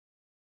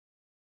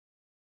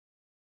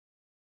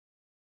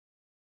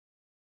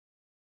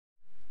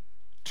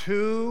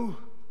two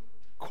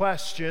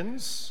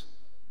questions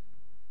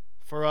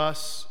for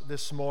us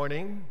this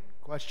morning.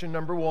 Question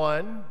number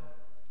one: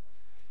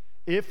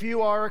 if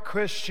you are a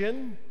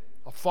Christian,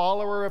 a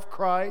follower of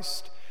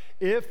Christ,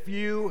 if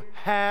you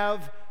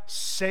have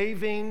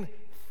saving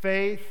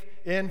faith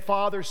in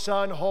Father,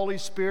 Son, Holy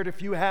Spirit,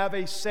 if you have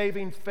a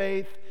saving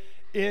faith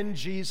in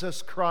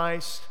Jesus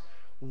Christ,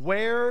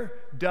 where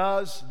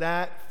does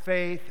that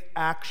faith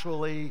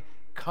actually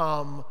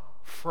come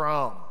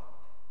from?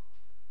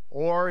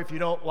 Or if you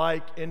don't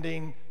like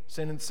ending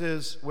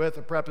sentences with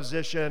a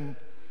preposition,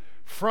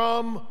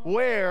 from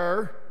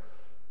where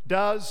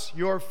does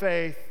your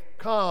faith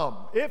come?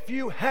 If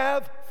you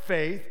have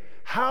faith,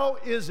 how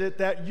is it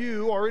that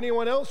you, or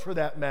anyone else for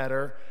that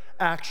matter,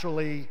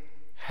 actually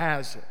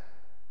has it?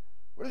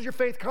 Where does your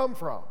faith come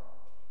from?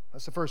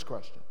 That's the first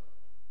question.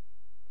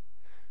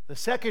 The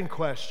second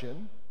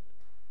question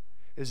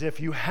is, if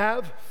you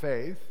have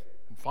faith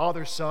in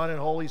Father, Son, and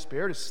Holy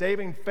Spirit, a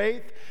saving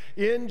faith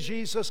in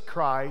Jesus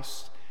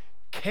Christ,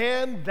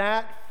 can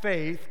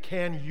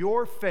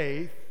your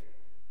faith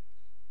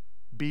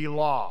be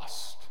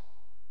lost?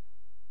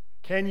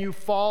 Can you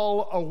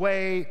fall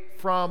away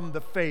from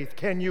the faith?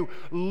 Can you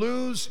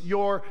lose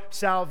your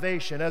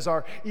salvation? As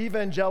our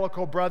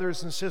evangelical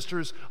brothers and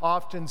sisters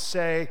often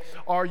say,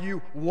 are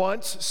you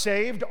once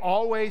saved,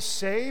 always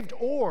saved,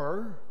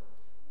 or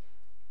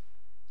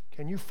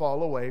can you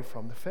fall away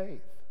from the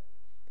faith?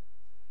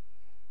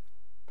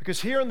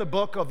 Because here in the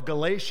book of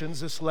Galatians,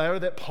 this letter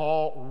that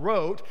Paul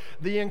wrote,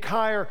 the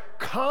entire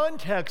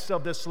context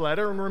of this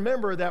letter, and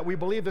remember that we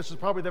believe this is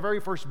probably the very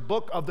first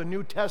book of the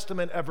New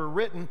Testament ever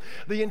written,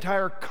 the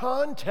entire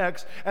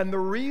context and the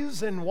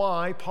reason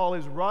why Paul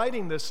is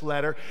writing this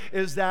letter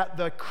is that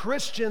the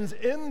Christians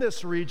in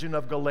this region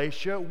of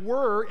Galatia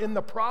were, in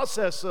the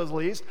process at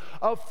least,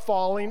 of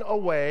falling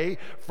away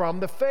from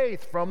the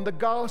faith, from the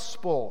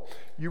gospel.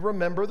 You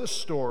remember the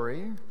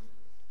story.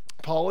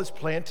 Paul has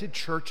planted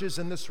churches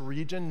in this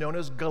region known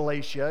as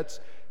Galatia.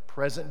 It's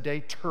present-day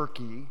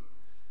Turkey.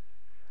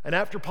 And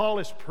after Paul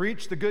has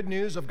preached the good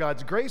news of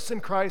God's grace in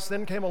Christ,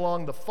 then came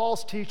along the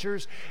false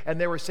teachers,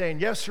 and they were saying,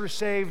 yes, you're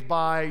saved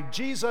by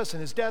Jesus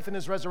and his death and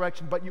his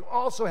resurrection, but you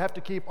also have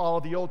to keep all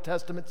of the Old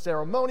Testament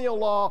ceremonial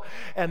law,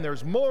 and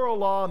there's moral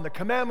law and the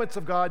commandments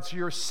of God, so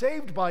you're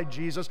saved by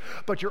Jesus,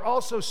 but you're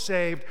also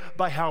saved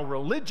by how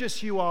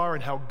religious you are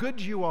and how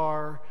good you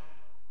are.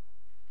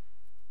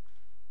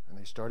 And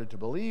they started to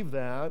believe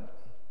that.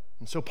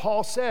 And so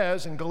Paul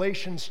says in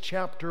Galatians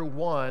chapter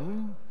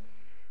 1,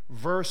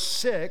 verse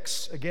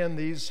 6, again,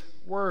 these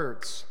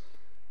words: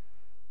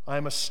 I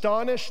am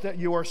astonished that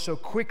you are so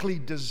quickly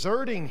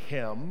deserting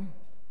him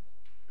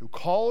who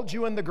called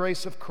you in the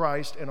grace of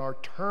Christ and are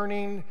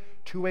turning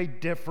to a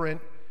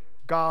different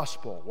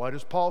gospel. What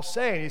is Paul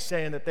saying? He's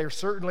saying that they're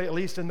certainly, at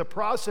least in the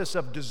process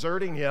of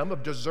deserting him,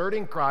 of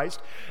deserting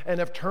Christ,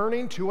 and of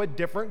turning to a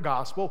different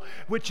gospel,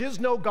 which is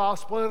no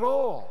gospel at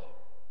all.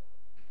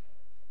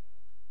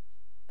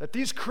 That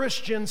these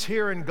Christians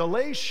here in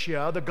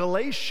Galatia, the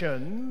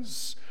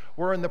Galatians,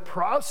 were in the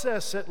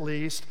process at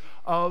least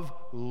of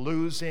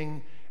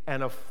losing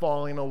and of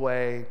falling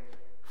away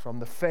from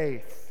the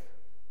faith.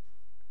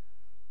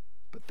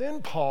 But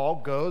then Paul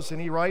goes and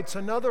he writes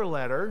another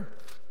letter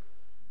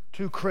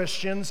to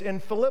Christians in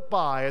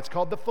Philippi. It's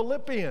called the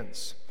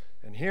Philippians.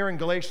 And here in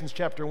Galatians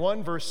chapter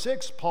 1, verse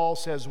 6, Paul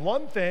says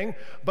one thing,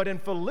 but in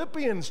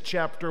Philippians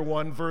chapter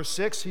 1, verse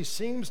 6, he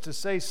seems to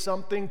say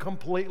something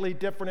completely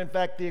different. In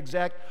fact, the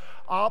exact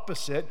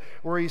opposite,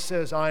 where he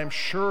says, I am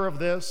sure of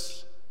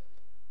this,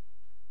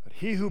 that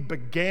he who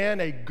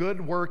began a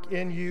good work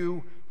in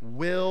you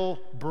will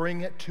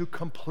bring it to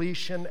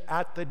completion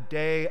at the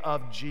day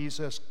of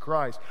Jesus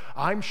Christ.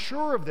 I'm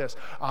sure of this.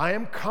 I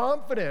am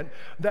confident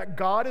that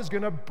God is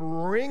going to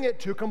bring it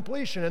to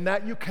completion and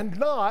that you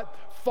cannot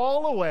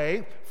fall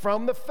away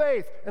from the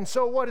faith. And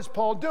so what is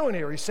Paul doing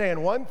here? He's saying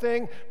one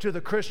thing to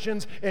the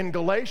Christians in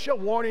Galatia,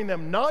 warning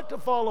them not to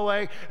fall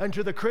away, and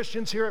to the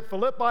Christians here at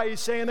Philippi, he's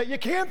saying that you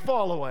can't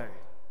fall away.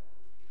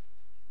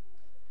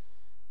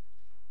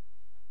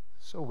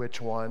 So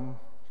which one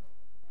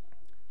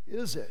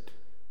is it?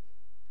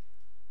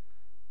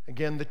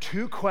 Again, the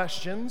two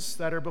questions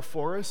that are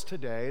before us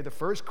today. The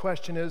first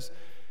question is,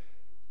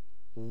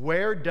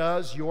 where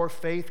does your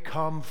faith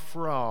come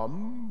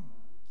from?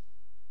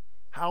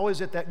 How is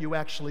it that you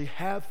actually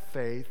have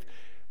faith?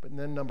 But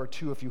then number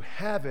two, if you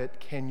have it,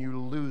 can you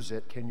lose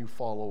it? Can you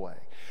fall away?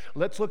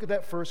 Let's look at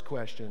that first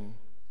question.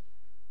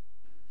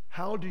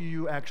 How do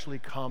you actually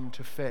come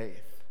to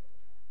faith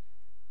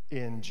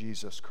in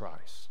Jesus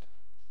Christ?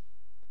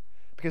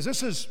 Because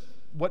this is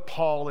what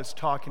Paul is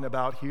talking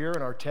about here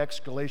in our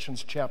text,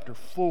 Galatians chapter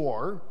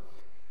 4,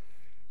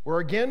 where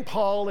again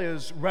Paul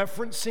is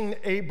referencing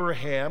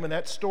Abraham and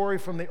that story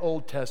from the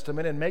Old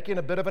Testament and making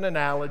a bit of an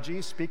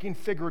analogy, speaking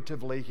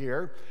figuratively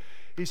here.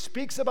 He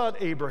speaks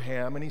about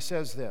Abraham and he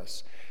says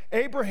this: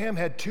 Abraham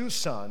had two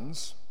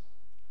sons,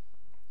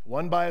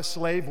 one by a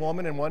slave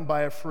woman and one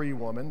by a free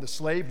woman. The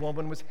slave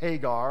woman was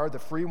Hagar, the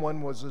free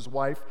one was his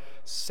wife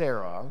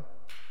Sarah.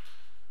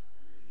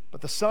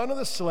 But the son of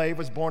the slave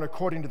was born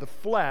according to the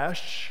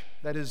flesh,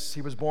 that is,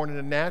 he was born in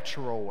a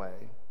natural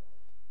way.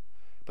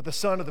 But the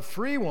son of the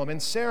free woman,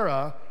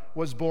 Sarah,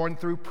 was born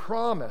through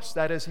promise,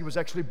 that is, he was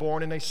actually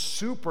born in a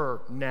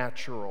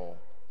supernatural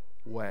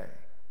way.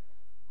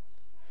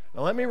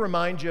 Now let me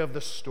remind you of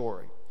the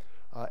story.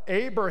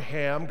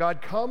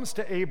 God comes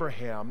to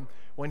Abraham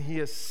when he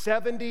is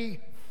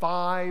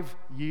 75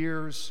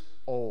 years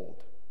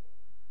old.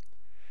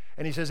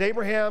 And he says,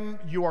 Abraham,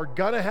 you are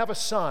going to have a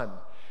son.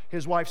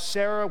 His wife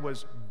Sarah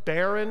was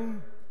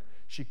barren.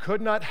 She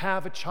could not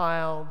have a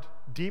child,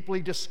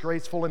 deeply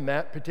disgraceful in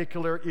that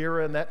particular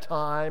era, in that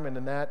time, and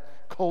in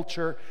that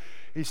culture.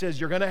 He says,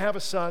 you're going to have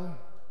a son.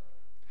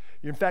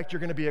 In fact, you're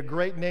going to be a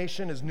great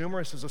nation, as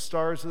numerous as the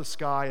stars of the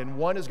sky, and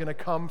one is going to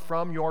come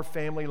from your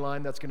family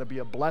line that's going to be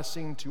a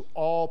blessing to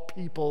all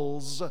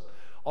peoples,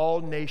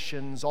 all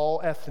nations, all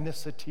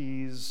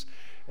ethnicities,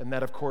 and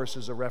that, of course,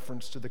 is a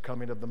reference to the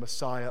coming of the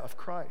Messiah of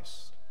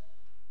Christ.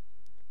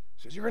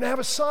 He says, you're going to have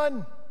a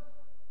son.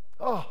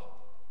 Oh.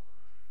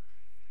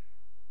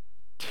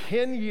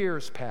 10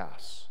 years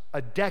pass,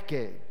 a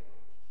decade.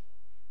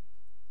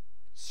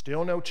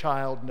 Still no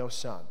child, no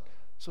son.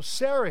 So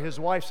Sarah, his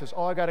wife, says,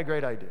 I got a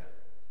great idea.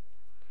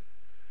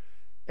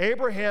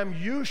 Abraham,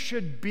 you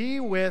should be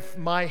with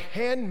my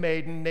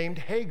handmaiden named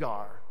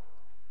Hagar,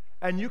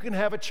 and you can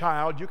have a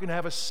child, you can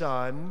have a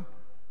son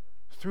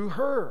through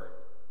her.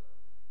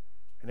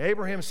 And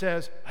Abraham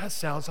says, that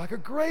sounds like a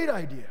great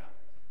idea.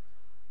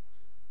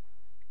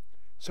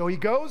 So he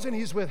goes and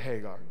he's with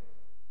Hagar,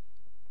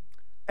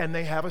 and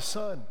they have a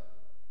son,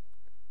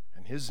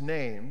 and his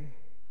name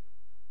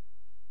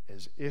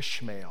is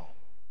Ishmael.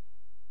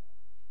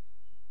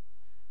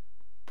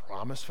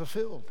 Promise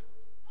fulfilled.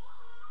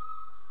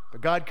 But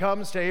God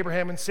comes to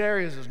Abraham and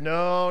Sarah and says,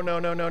 no.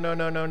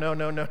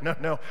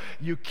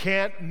 You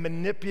can't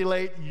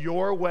manipulate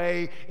your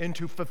way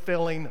into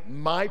fulfilling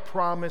my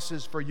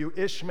promises for you.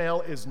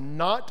 Ishmael is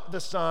not the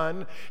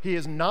son. He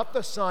is not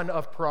the son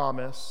of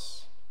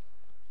promise.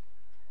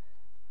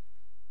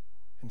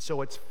 And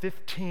so it's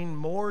 15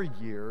 more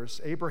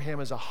years. Abraham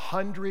is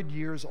 100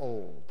 years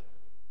old.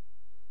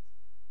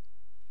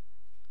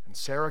 And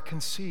Sarah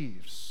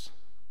conceives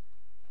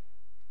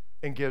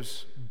and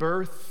gives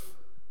birth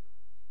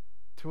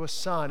to a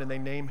son, and they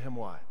name him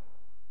what?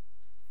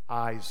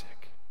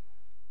 Isaac.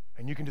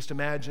 And you can just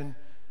imagine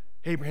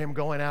Abraham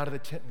going out of the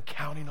tent and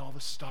counting all the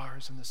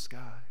stars in the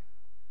sky.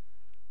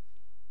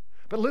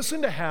 But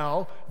listen to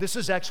how this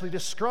is actually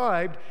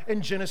described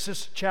in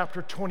Genesis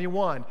chapter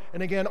 21.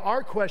 And again,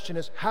 our question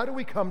is, how do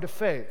we come to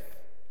faith?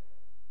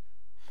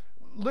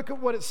 Look at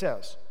what it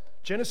says.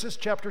 Genesis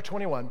chapter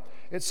 21.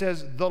 It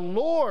says, the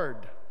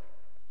Lord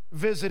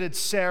visited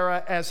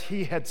Sarah as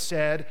he had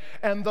said,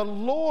 and the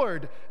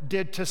Lord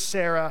did to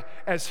Sarah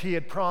as he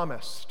had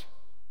promised.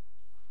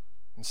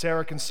 And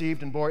Sarah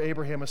conceived and bore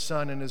Abraham a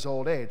son in his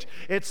old age.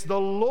 It's the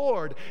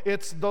Lord.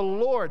 It's the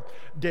Lord.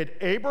 Did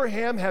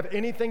Abraham have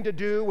anything to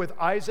do with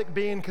Isaac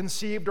being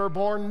conceived or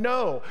born?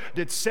 No.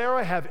 Did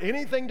Sarah have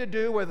anything to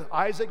do with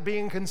Isaac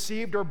being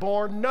conceived or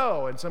born?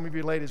 No. And some of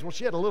you ladies, well,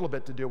 she had a little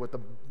bit to do with the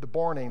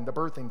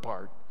birthing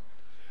part.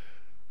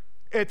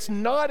 It's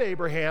not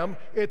Abraham.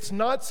 It's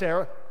not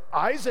Sarah.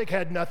 Isaac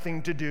had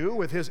nothing to do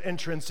with his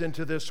entrance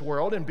into this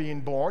world and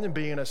being born and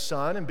being a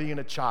son and being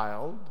a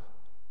child.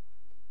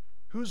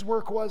 Whose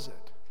work was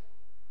it?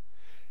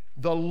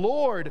 The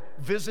Lord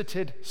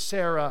visited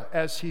Sarah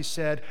as he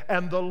said,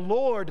 and the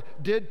Lord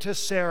did to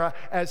Sarah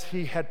as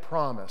he had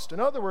promised. In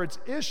other words,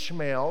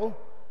 Ishmael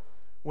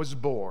was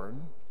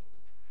born,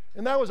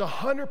 and that was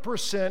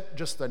 100%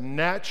 just the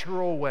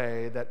natural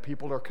way that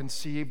people are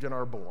conceived and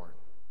are born.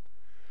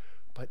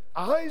 But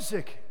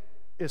Isaac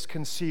is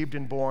conceived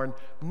and born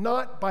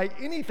not by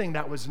anything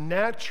that was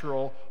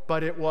natural,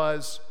 but it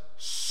was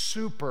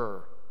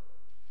supernatural.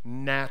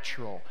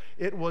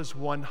 It was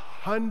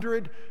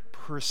 100%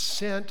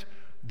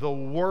 the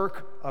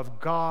work of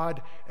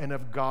God and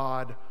of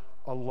God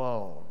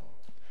alone.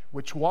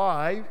 Which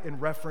why, in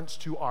reference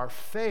to our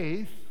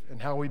faith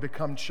and how we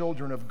become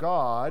children of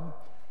God,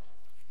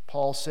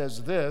 Paul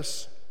says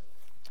this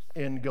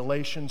in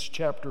Galatians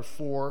chapter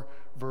 4,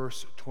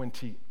 verse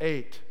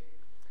 28.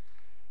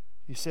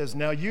 He says,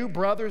 now you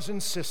brothers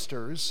and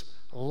sisters,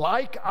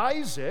 like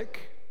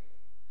Isaac,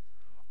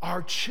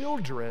 are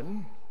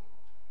children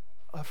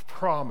of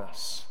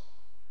promise.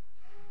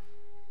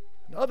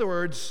 In other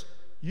words,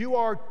 you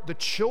are the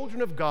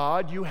children of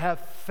God. You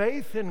have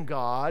faith in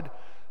God,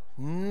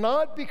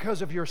 not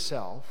because of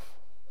yourself,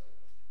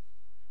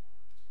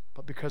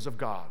 but because of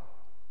God.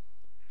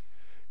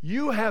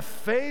 You have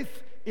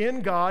faith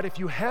in God. If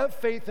you have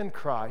faith in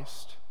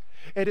Christ,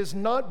 it is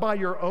not by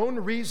your own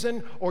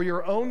reason or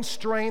your own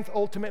strength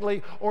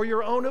ultimately or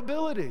your own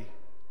ability,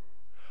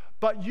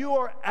 but you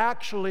are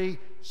actually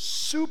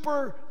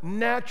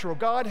supernatural.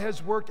 God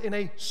has worked in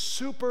a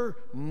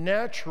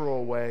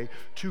supernatural way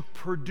to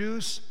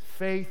produce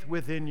faith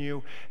within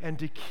you and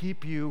to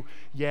keep you,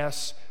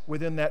 yes,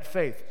 within that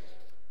faith.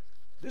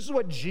 This is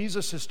what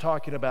Jesus is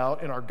talking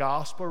about in our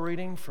gospel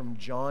reading from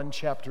John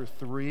chapter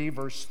 3,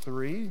 verse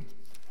 3.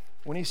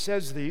 when he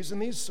says these,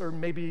 and these are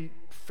maybe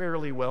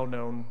fairly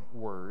well-known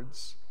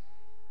words,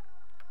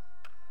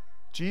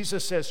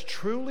 Jesus says,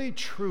 "Truly,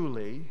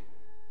 truly,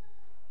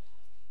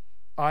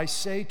 I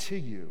say to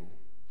you,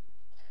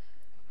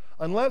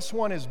 unless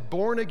one is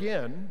born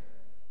again,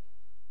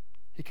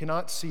 he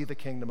cannot see the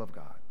kingdom of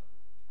God."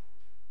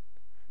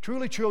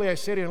 Truly, truly, I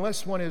say to you,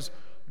 unless one is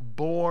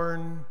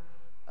born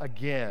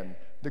again.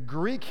 The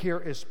Greek here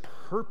is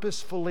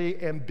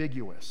purposefully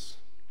ambiguous.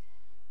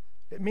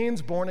 It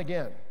means born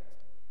again.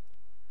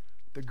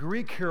 The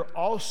Greek here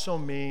also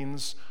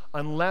means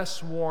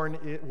unless one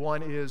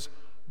is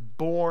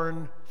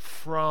born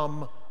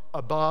from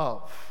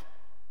above.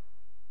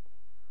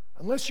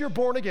 Unless you're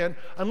born again,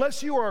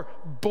 unless you are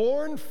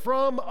born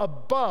from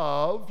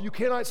above, you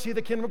cannot see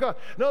the kingdom of God.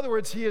 In other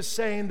words, he is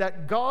saying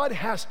that God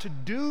has to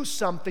do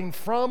something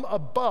from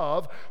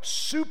above,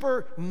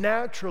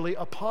 supernaturally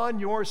upon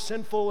your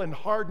sinful and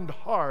hardened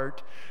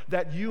heart,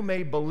 that you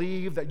may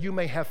believe, that you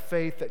may have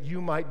faith, that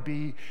you might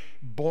be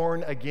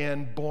born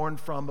again, born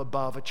from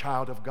above, a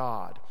child of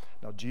God.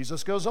 Now,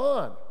 Jesus goes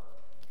on.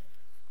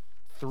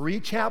 3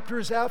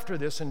 chapters after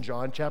this in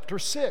John chapter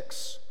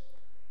 6.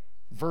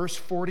 Verse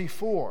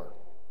 44,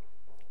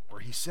 where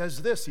he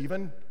says this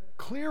even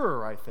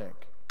clearer, I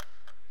think.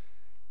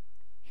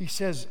 He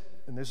says,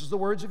 and this is the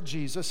words of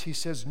Jesus, he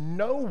says,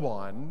 "No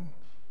one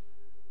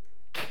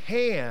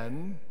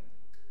can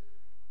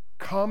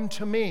come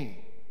to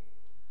me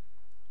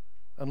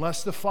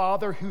unless the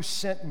Father who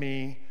sent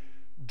me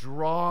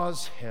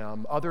draws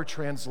him." Other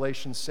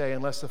translations say,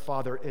 unless the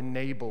Father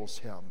enables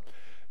him.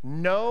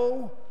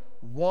 No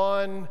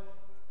one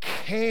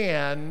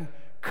can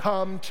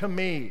come to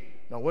me.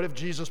 Now, what if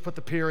Jesus put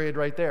the period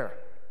right there?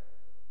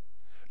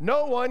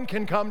 No one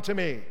can come to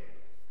me.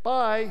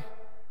 Bye.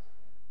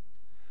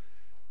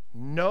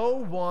 No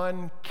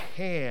one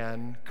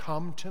can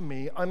come to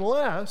me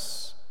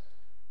unless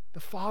the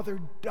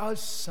Father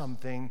does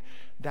something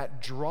that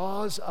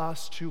draws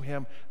us to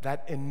him,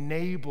 that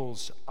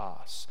enables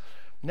us.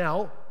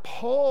 Now,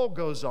 Paul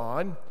goes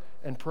on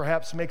and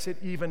perhaps makes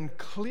it even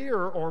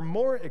clearer or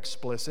more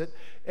explicit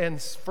in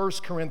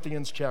 1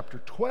 Corinthians chapter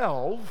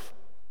 12,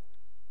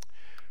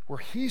 where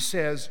he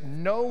says,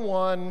 no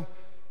one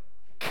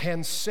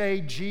can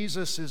say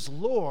Jesus is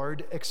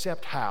Lord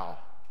except how?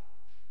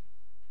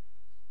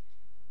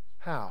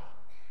 How?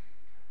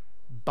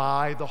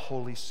 By the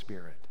Holy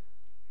Spirit.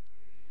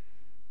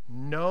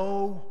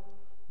 No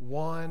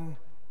one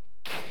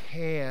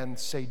can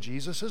say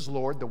Jesus is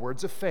Lord, the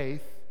words of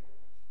faith,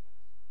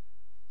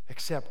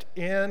 except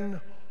in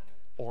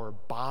or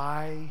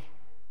by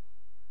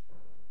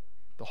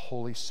the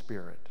Holy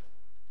Spirit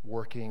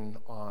working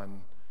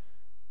on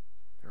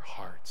their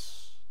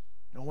hearts.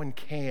 No one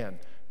can.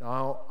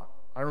 Now,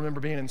 I remember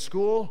being in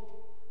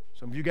school.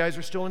 Some of you guys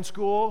are still in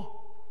school.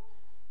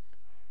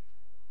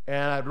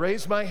 And I'd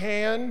raise my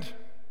hand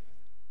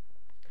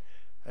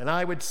and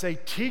I would say,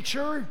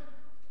 "Teacher,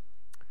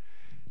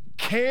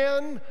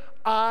 can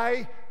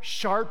I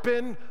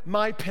sharpen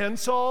my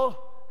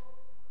pencil?"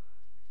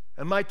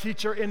 And my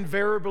teacher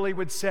invariably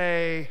would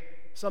say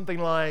something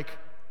like,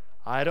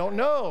 "I don't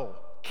know.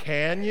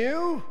 Can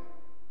you?"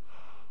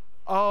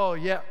 "Oh,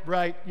 yeah,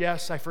 right.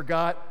 Yes, I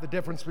forgot the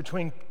difference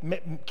between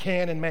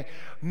can and may."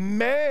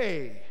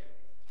 "May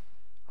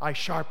I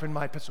sharpen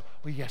my pencil?"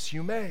 "Well, yes,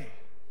 you may."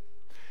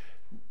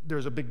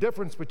 There's a big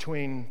difference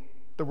between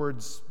the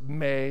words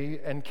may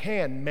and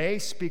can. May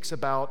speaks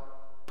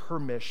about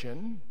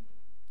permission,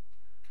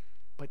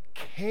 but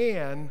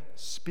can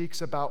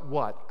speaks about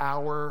what?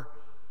 Our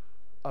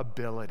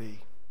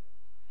ability.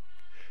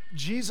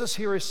 Jesus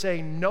here is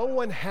saying no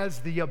one has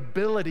the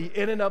ability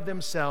in and of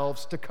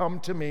themselves to come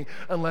to me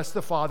unless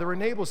the Father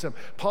enables them.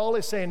 Paul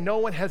is saying no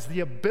one has the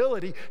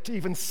ability to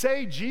even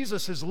say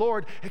Jesus is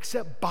Lord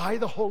except by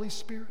the Holy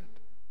Spirit.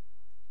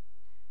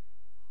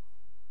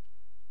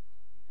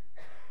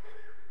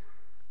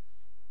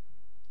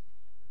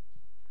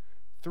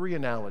 Three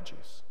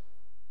analogies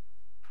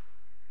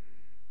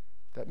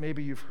that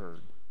maybe you've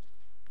heard,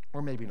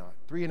 or maybe not.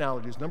 Three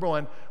analogies. Number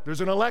one, there's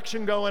an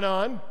election going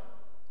on,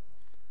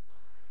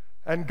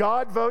 and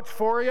God votes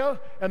for you,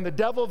 and the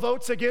devil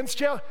votes against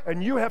you,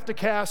 and you have to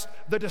cast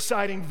the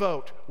deciding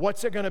vote.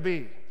 What's it going to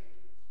be?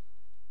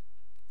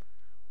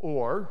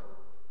 Or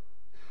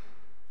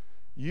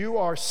you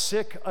are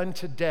sick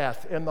unto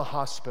death in the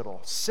hospital,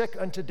 sick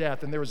unto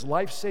death, and there is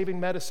life-saving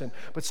medicine,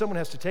 but someone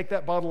has to take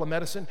that bottle of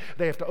medicine,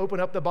 they have to open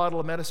up the bottle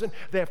of medicine,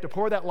 they have to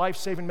pour that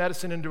life-saving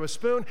medicine into a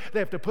spoon, they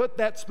have to put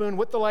that spoon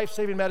with the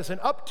life-saving medicine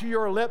up to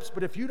your lips,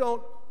 but if you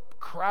don't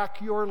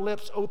crack your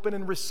lips open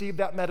and receive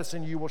that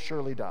medicine, you will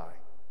surely die.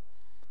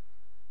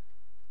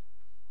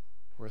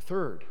 Or a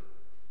third,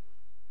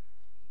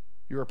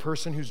 you're a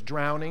person who's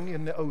drowning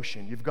in the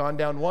ocean. You've gone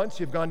down once,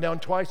 you've gone down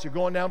twice, you're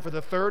going down for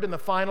the third and the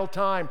final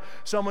time.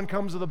 Someone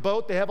comes to the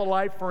boat, they have a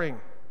life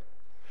ring.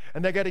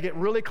 And they got to get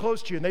really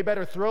close to you, and they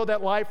better throw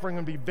that life ring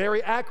and be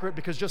very accurate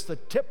because just the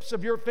tips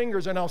of your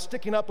fingers are now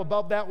sticking up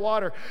above that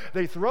water.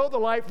 They throw the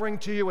life ring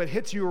to you. It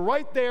hits you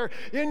right there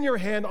in your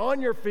hand, on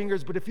your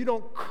fingers. But if you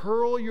don't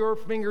curl your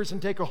fingers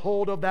and take a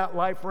hold of that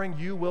life ring,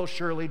 you will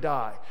surely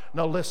die.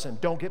 Now listen,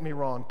 don't get me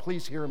wrong.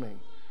 Please hear me.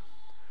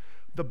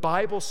 The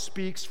Bible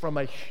speaks from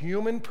a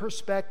human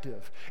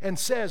perspective and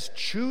says,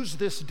 choose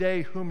this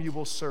day whom you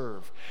will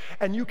serve.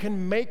 And you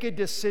can make a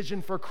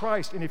decision for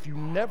Christ. And if you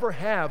never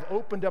have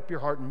opened up your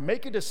heart and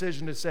make a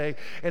decision to say,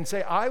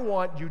 I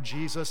want you,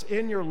 Jesus,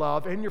 in your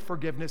love, in your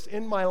forgiveness,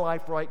 in my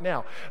life right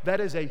now. That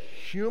is a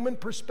human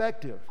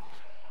perspective.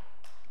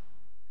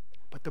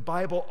 But the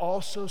Bible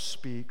also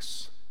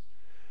speaks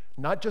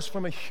not just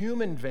from a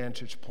human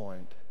vantage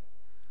point,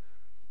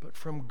 but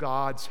from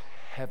God's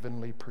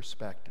heavenly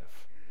perspective.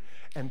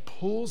 And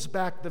pulls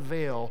back the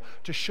veil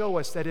to show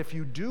us that if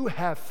you do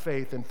have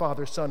faith in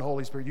Father, Son,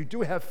 Holy Spirit, you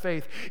do have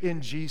faith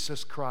in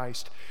Jesus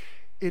Christ,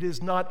 it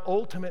is not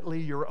ultimately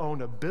your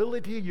own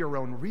ability, your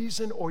own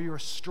reason, or your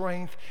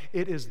strength.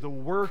 It is the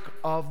work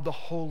of the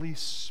Holy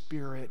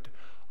Spirit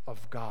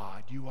of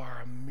God. You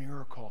are a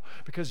miracle.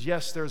 Because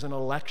yes, there's an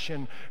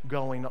election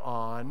going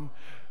on.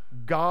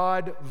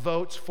 God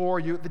votes for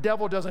you. The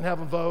devil doesn't have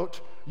a vote.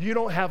 You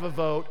don't have a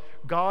vote.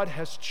 God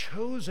has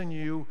chosen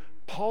you.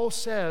 Paul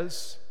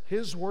says,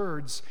 his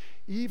words,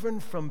 even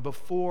from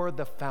before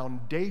the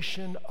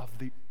foundation of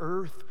the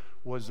earth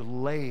was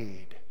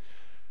laid.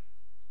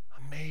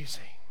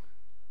 Amazing.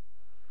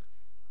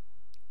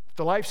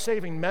 The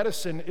life-saving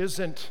medicine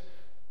isn't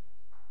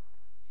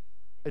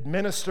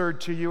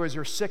administered to you as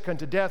you're sick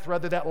unto death.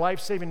 Rather, that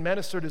life-saving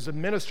medicine is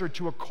administered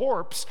to a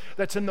corpse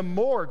that's in the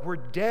morgue. We're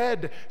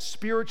dead,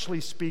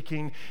 spiritually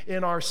speaking,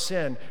 in our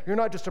sin. You're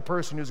not just a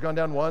person who's gone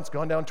down once,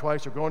 gone down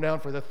twice, or going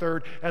down for the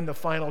third and the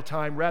final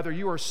time. Rather,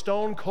 you are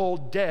stone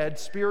cold dead,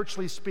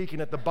 spiritually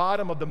speaking, at the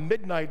bottom of the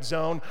midnight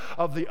zone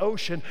of the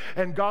ocean.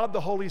 And God,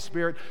 the Holy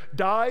Spirit,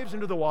 dives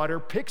into the water,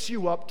 picks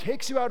you up,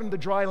 takes you out into the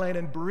dry land,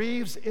 and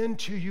breathes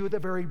into you the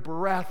very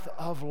breath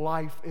of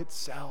life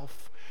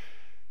itself.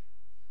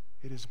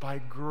 It is by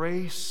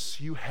grace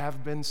you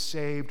have been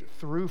saved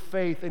through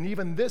faith. And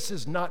even this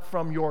is not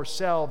from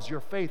yourselves, your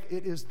faith.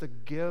 It is the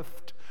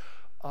gift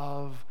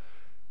of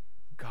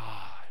God.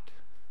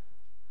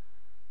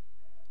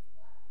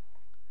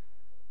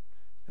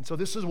 And so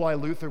this is why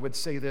Luther would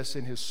say this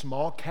in his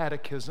small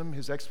catechism,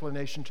 his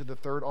explanation to the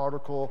third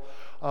article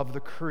of the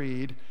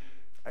Creed.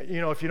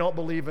 You know, if you don't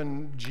believe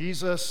in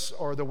Jesus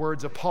or the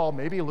words of Paul,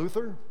 maybe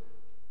Luther?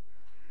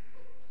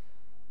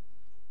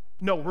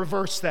 No,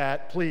 reverse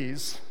that,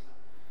 please.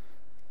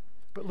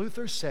 But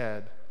Luther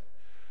said,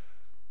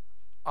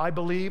 I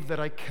believe that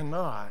I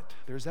cannot,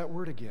 there's that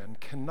word again,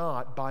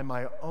 cannot by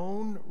my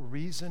own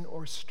reason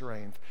or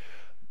strength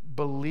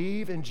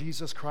believe in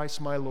Jesus Christ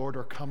my Lord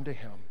or come to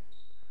him.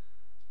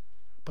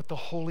 But the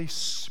Holy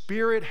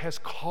Spirit has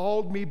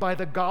called me by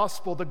the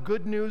gospel, the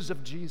good news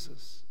of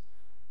Jesus,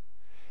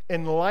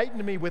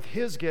 enlightened me with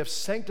his gifts,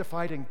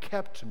 sanctified and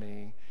kept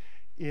me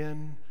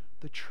in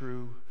the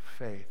true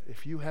faith.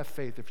 If you have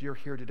faith, if you're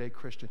here today,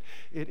 Christian,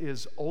 it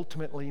is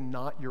ultimately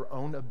not your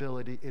own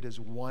ability. It is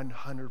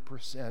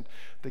 100%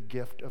 the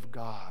gift of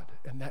God.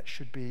 And that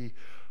should be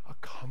a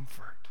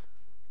comfort.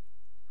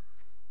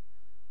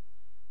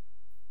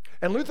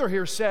 And Luther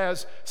here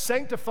says,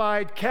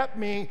 sanctified, kept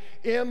me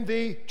in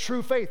the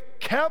true faith.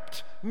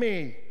 Kept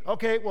me.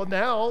 Okay, well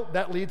now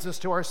that leads us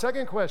to our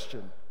second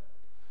question.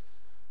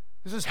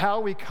 This is how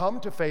we come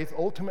to faith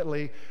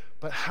ultimately,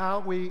 but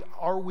how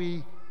are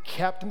we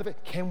kept in the faith?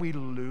 Can we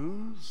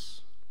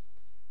lose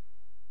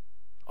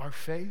our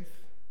faith?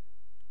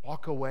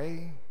 Walk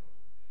away?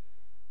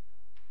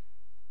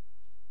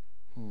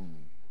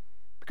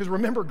 Because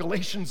remember,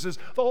 Galatians is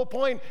the whole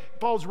point.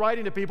 Paul's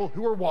writing to people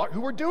who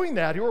are doing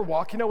that, who are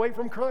walking away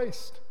from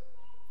Christ.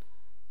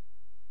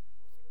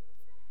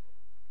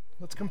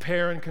 Let's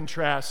compare and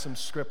contrast some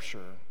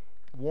scripture.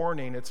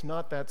 Warning, it's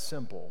not that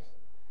simple.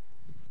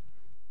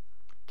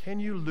 Can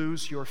you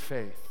lose your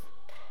faith?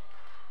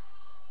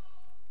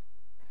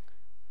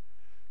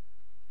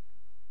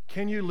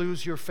 Can you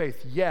lose your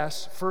faith?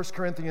 Yes, 1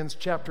 Corinthians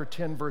chapter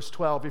 10, verse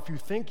 12. If you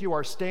think you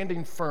are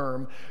standing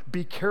firm,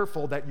 be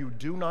careful that you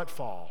do not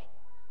fall.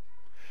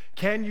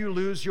 Can you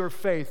lose your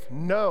faith?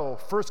 No.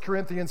 1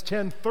 Corinthians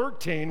 10,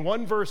 13,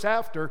 one verse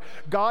after,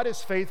 God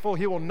is faithful.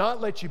 He will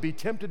not let you be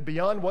tempted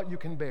beyond what you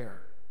can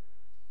bear.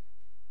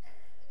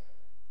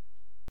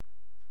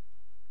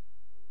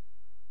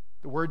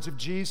 The words of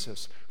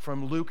Jesus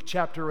from Luke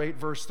chapter 8,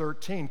 verse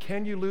 13.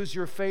 Can you lose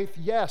your faith?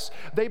 Yes.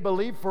 They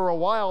believe for a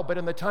while, but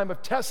in the time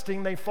of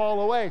testing, they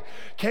fall away.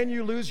 Can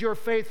you lose your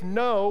faith?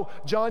 No.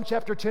 John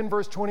chapter 10,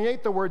 verse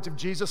 28, the words of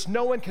Jesus.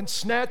 No one can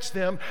snatch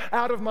them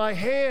out of my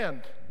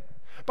hand.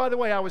 By the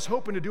way, I was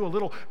hoping to do a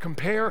little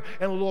compare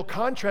and a little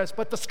contrast,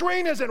 but the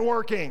screen isn't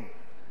working.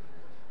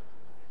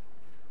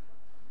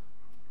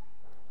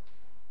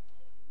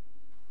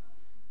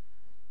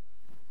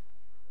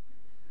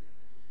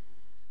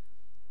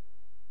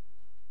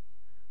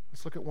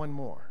 Let's look at one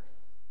more.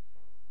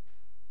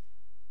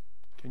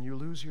 Can you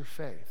lose your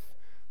faith?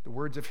 The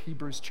words of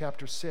Hebrews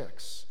chapter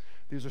 6.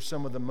 These are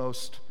some of the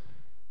most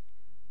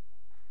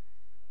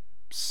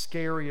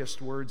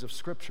scariest words of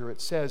Scripture.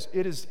 It says,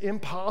 it is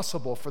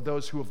impossible for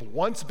those who have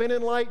once been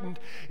enlightened,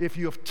 if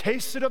you have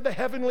tasted of the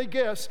heavenly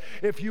gifts,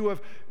 if you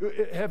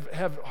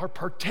are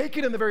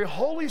partaken in the very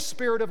Holy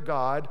Spirit of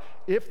God,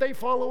 if they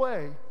fall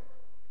away,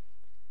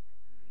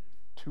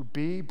 to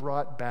be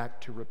brought back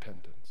to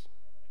repentance.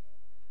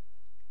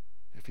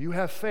 If you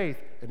have faith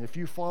and if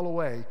you fall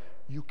away,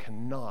 you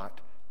cannot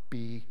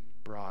be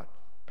brought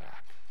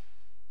back.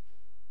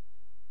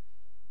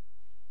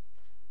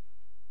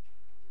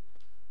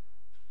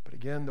 But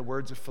again, the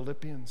words of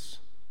Philippians,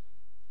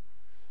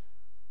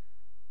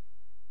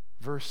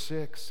 verse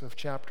 6 of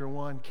chapter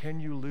 1, can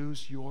you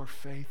lose your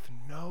faith?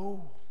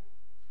 No.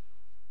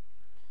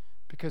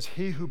 Because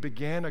he who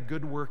began a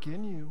good work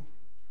in you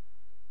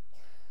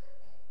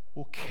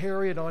will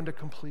carry it on to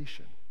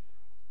completion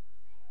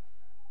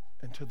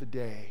until the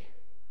day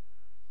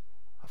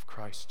of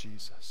Christ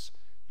Jesus.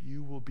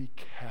 You will be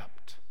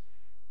kept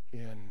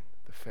in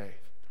the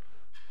faith.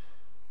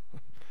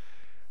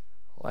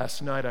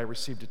 Last night I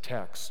received a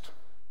text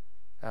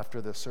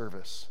after the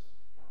service.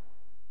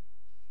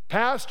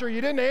 Pastor,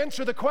 you didn't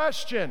answer the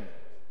question.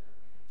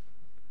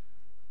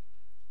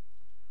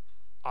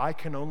 I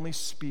can only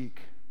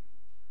speak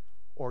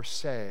or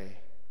say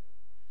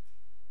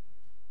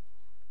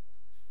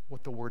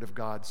what the Word of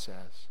God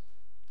says.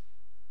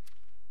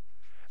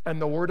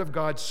 And the Word of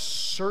God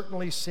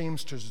certainly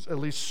seems to at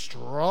least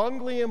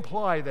strongly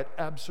imply that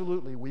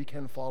absolutely we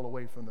can fall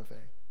away from the faith.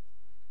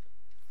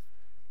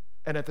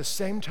 And at the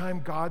same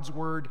time, God's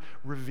Word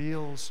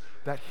reveals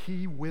that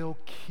He will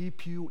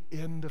keep you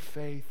in the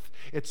faith.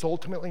 It's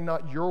ultimately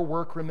not your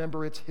work,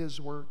 remember, it's His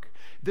work.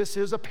 This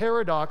is a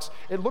paradox.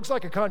 It looks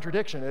like a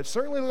contradiction. It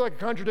certainly looks like a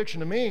contradiction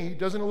to me.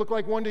 Doesn't it look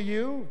like one to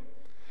you?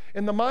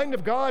 In the mind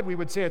of God, we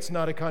would say it's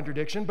not a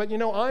contradiction, but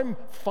I'm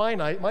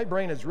finite. My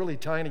brain is really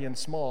tiny and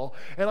small,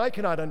 and I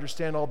cannot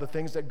understand all the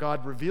things that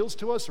God reveals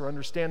to us or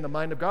understand the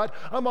mind of God.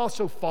 I'm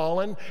also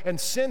fallen, and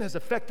sin has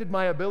affected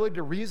my ability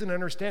to reason and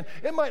understand.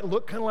 It might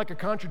look kind of like a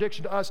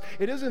contradiction to us.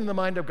 It isn't in the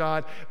mind of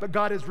God, but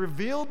God has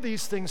revealed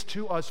these things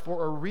to us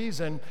for a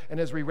reason, and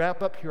as we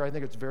wrap up here, I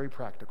think it's very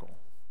practical.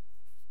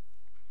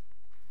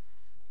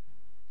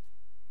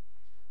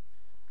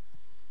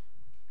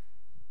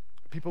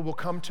 People will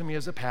come to me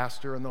as a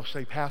pastor and they'll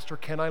say, Pastor,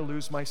 can I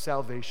lose my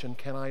salvation?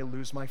 Can I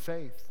lose my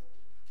faith?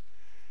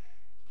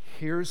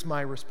 Here's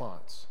my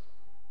response.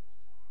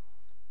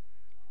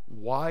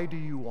 Why do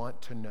you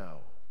want to know?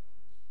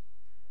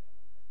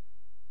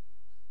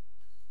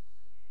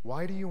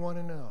 Why do you want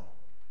to know?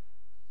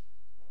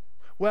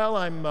 Well,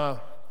 I'm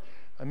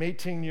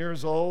 18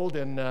 years old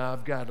and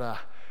I've got a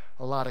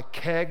lot of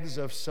kegs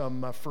of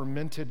some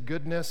fermented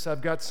goodness.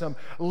 I've got some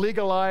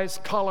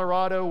legalized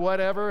Colorado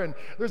whatever, and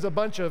there's a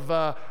bunch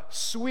of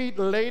sweet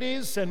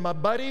ladies and my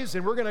buddies,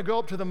 and we're going to go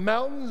up to the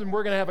mountains, and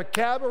we're going to have a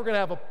cabin, we're going to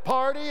have a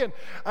party,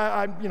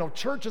 and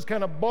church is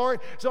kind of boring.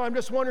 So I'm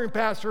just wondering,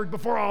 Pastor,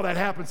 before all that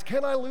happens,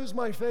 can I lose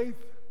my faith?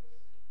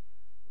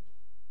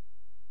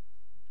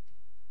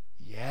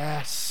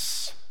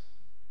 Yes.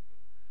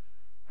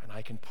 And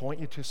I can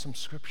point you to some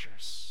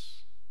scriptures.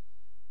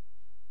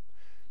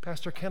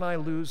 Pastor, can I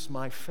lose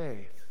my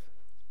faith?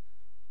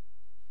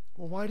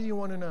 Well, why do you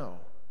want to know?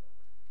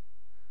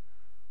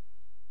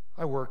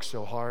 I work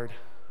so hard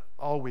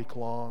all week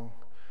long.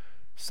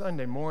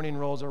 Sunday morning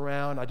rolls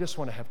around. I just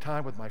want to have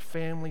time with my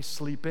family,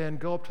 sleep in,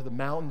 go up to the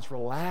mountains,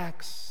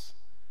 relax.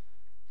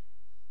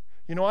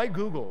 I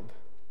Googled,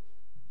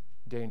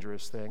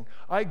 dangerous thing,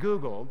 I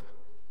Googled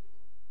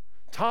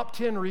top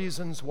 10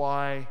 reasons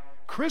why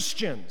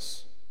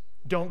Christians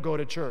don't go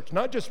to church.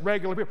 Not just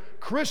regular people,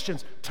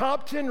 Christians.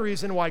 Top 10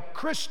 reason why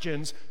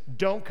Christians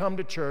don't come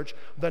to church.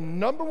 The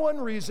number one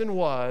reason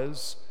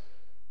was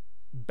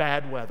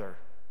bad weather.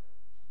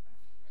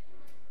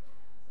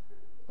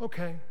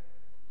 Okay.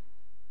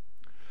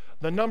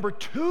 The number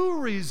 2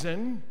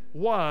 reason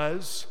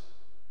was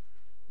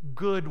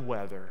good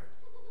weather.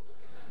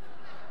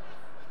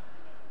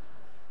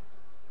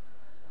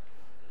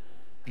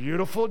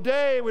 Beautiful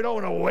day. We don't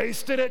want to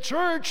waste it at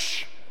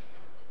church.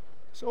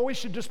 So we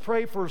should just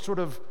pray for sort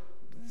of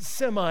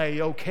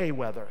semi-okay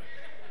weather.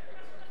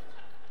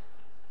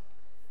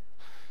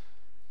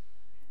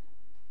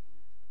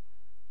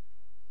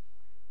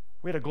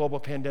 We had a global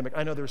pandemic.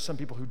 I know there's some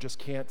people who just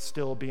can't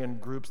still be in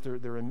groups. They're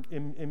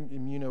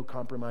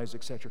immunocompromised,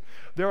 etc.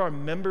 There are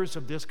members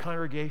of this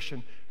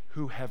congregation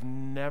who have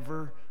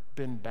never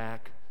been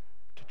back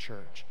to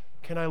church.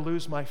 Can I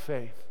lose my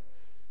faith?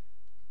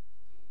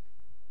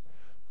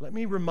 Let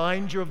me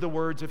remind you of the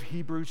words of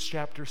Hebrews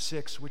chapter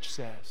 6, which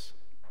says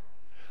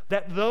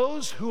that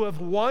those who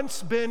have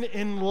once been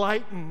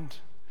enlightened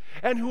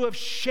and who have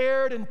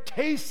shared and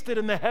tasted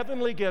in the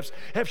heavenly gifts,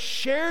 have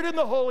shared in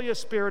the Holy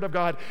Spirit of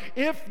God,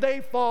 if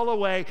they fall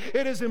away,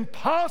 it is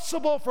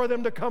impossible for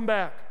them to come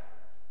back.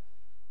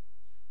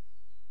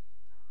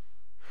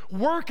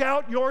 Work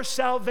out your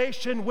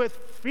salvation with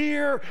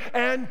fear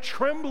and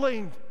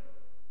trembling.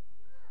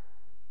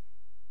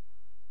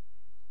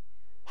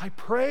 I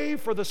pray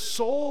for the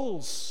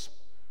souls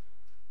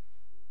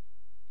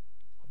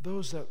of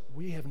those that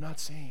we have not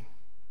seen.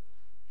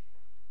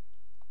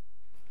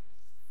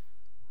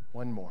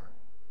 One more.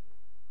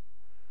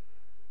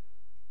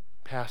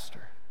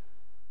 Pastor,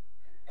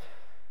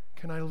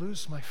 can I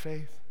lose my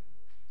faith?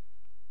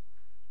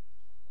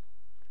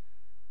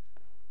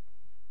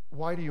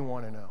 Why do you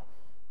want to know?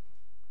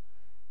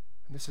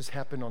 And this has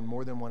happened on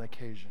more than one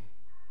occasion.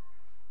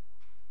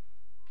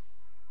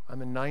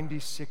 I'm a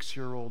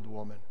 96-year-old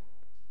woman.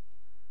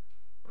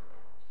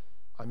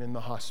 I'm in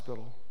the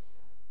hospital.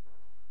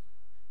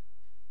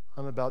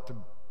 I'm about to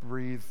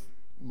breathe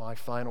my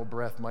final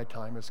breath. My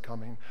time is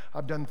coming.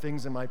 I've done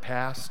things in my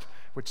past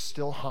which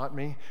still haunt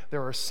me.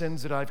 There are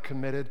sins that I've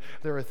committed.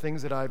 There are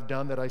things that I've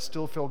done that I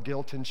still feel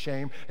guilt and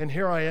shame. And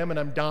here I am, and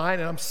I'm dying,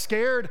 and I'm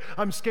scared.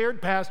 I'm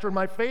scared, Pastor. And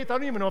my faith, I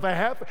don't even know if I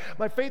have.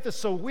 My faith is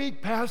so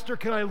weak. Pastor,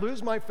 can I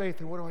lose my faith?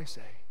 And what do I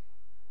say?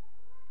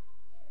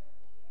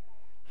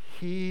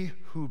 He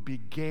who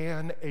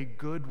began a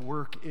good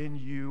work in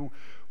you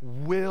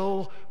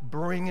will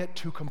bring it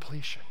to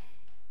completion.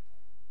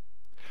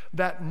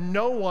 That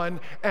no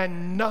one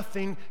and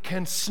nothing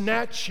can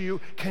snatch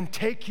you, can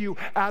take you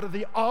out of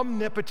the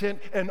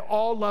omnipotent and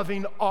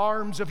all-loving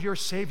arms of your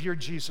Savior,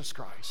 Jesus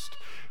Christ.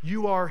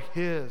 You are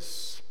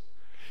His.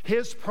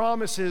 His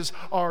promises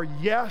are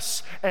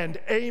yes and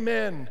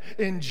amen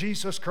in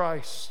Jesus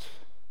Christ.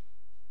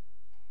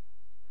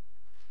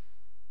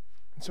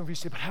 And some of you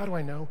say, but how do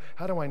I know?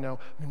 How do I know?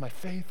 I mean, my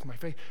faith.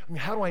 I mean,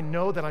 how do I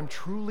know that I'm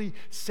truly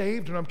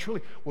saved and I'm truly...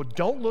 Well,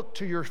 don't look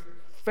to your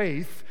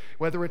faith,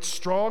 whether it's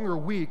strong or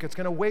weak. It's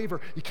going to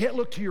waver. You can't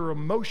look to your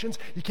emotions.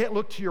 You can't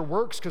look to your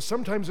works, because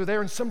sometimes they're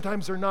there and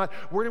sometimes they're not.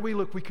 Where do we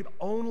look? We can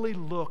only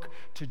look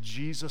to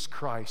Jesus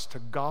Christ, to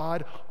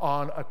God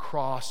on a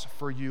cross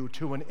for you,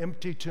 to an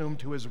empty tomb,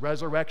 to His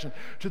resurrection,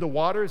 to the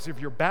waters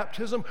of your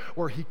baptism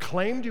where He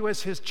claimed you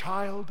as His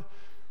child.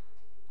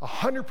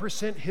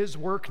 100% His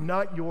work,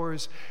 not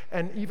yours.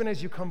 And even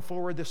as you come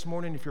forward this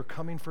morning, if you're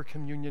coming for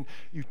communion,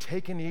 you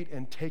take and eat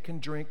and take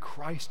and drink.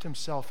 Christ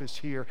Himself is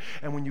here.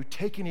 And when you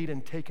take and eat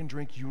and take and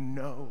drink, you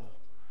know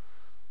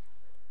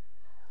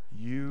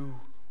you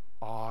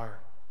are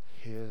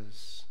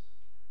His.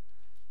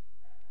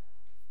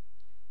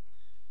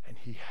 And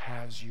He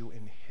has you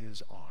in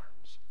His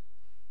arms.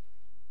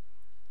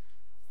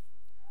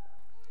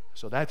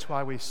 So that's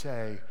why we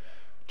say,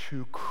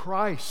 to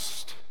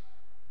Christ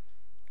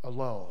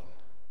alone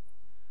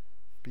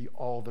be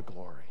all the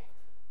glory.